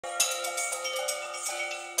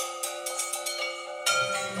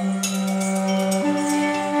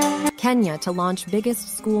Kenya to launch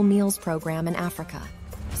biggest school meals program in Africa.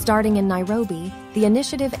 Starting in Nairobi, the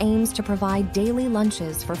initiative aims to provide daily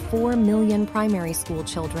lunches for 4 million primary school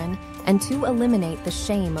children and to eliminate the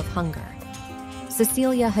shame of hunger.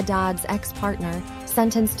 Cecília Haddad's ex-partner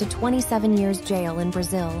sentenced to 27 years jail in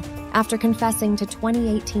Brazil after confessing to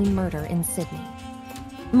 2018 murder in Sydney.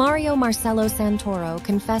 Mario Marcelo Santoro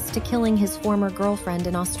confessed to killing his former girlfriend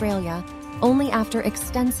in Australia only after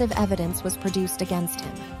extensive evidence was produced against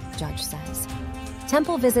him, judge says.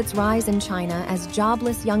 Temple visits rise in China as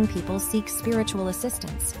jobless young people seek spiritual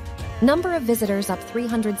assistance. Number of visitors up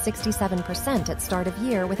 367% at start of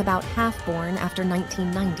year, with about half born after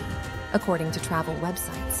 1990, according to travel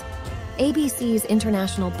websites. ABC's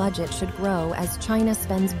international budget should grow as China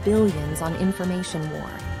spends billions on information war.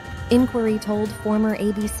 Inquiry told former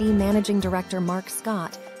ABC managing director Mark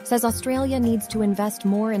Scott says Australia needs to invest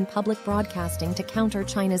more in public broadcasting to counter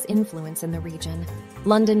China's influence in the region.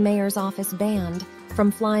 London Mayor's office banned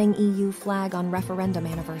from flying EU flag on referendum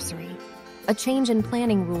anniversary. A change in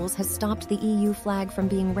planning rules has stopped the EU flag from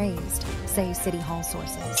being raised, say City Hall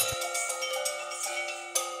sources.